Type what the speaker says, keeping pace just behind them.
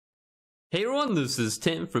Hey everyone, this is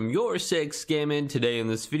Tim from YourSixGaming. Today in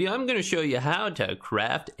this video, I'm going to show you how to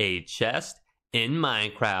craft a chest in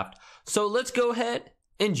Minecraft. So let's go ahead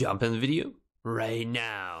and jump in the video right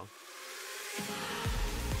now.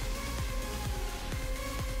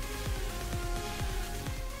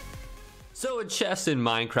 So a chest in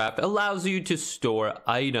Minecraft allows you to store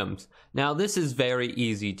items. Now this is very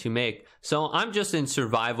easy to make. So I'm just in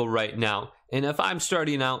survival right now. And if I'm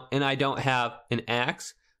starting out and I don't have an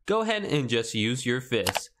axe, go ahead and just use your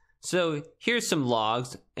fist. So here's some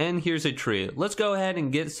logs and here's a tree. Let's go ahead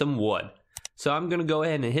and get some wood. So I'm gonna go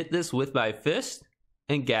ahead and hit this with my fist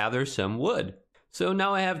and gather some wood. So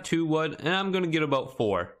now I have 2 wood and I'm gonna get about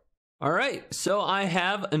 4. Alright, so I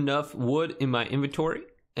have enough wood in my inventory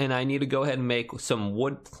and I need to go ahead and make some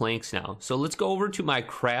wood planks now. So let's go over to my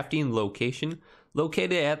crafting location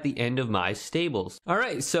located at the end of my stables.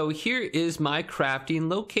 Alright, so here is my crafting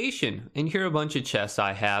location, and here are a bunch of chests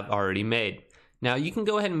I have already made. Now you can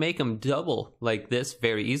go ahead and make them double like this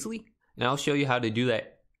very easily, and I'll show you how to do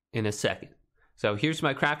that in a second. So here's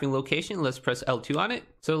my crafting location. Let's press L2 on it.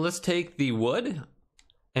 So let's take the wood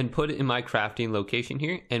and put it in my crafting location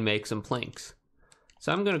here and make some planks.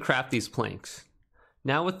 So I'm going to craft these planks.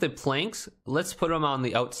 Now with the planks, let's put them on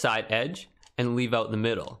the outside edge and leave out the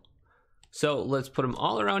middle. So let's put them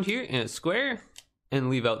all around here in a square and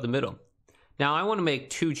leave out the middle. Now I want to make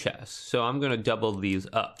 2 chests, so I'm going to double these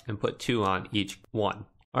up and put 2 on each one.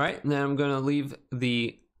 Alright, and then I'm going to leave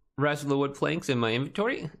the rest of the wood planks in my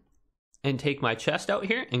inventory and take my chest out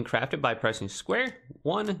here and craft it by pressing square.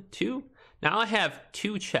 1, 2. Now I have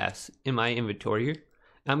 2 chests in my inventory here.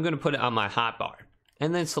 I'm going to put it on my hotbar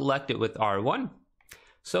and then select it with R1.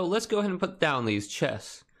 So let's go ahead and put down these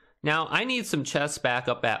chests. Now, I need some chests back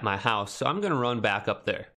up at my house, so I'm going to run back up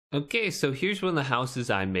there. Okay, so here's one of the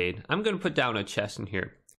houses I made. I'm going to put down a chest in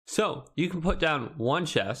here. So, you can put down 1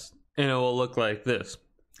 chest, and it will look like this.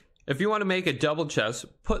 If you want to make a double chest,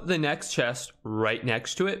 put the next chest right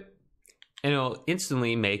next to it, and it'll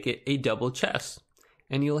instantly make it a double chest.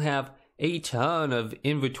 And you'll have a ton of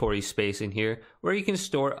inventory space in here where you can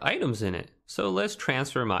store items in it. So, let's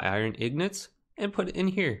transfer my iron ingots and put it in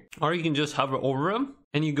here. Or you can just hover over them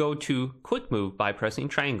and you go to quick move by pressing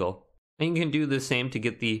triangle. And you can do the same to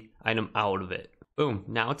get the item out of it. Boom,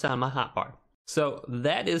 now it's on my hotbar. So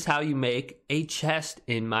that is how you make a chest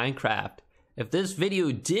in Minecraft. If this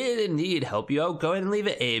video did indeed help you out, go ahead and leave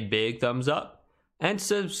it a big thumbs up. And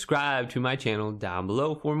subscribe to my channel down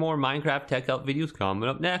below for more Minecraft tech help videos coming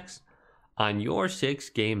up next on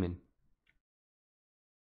YourSixGaming.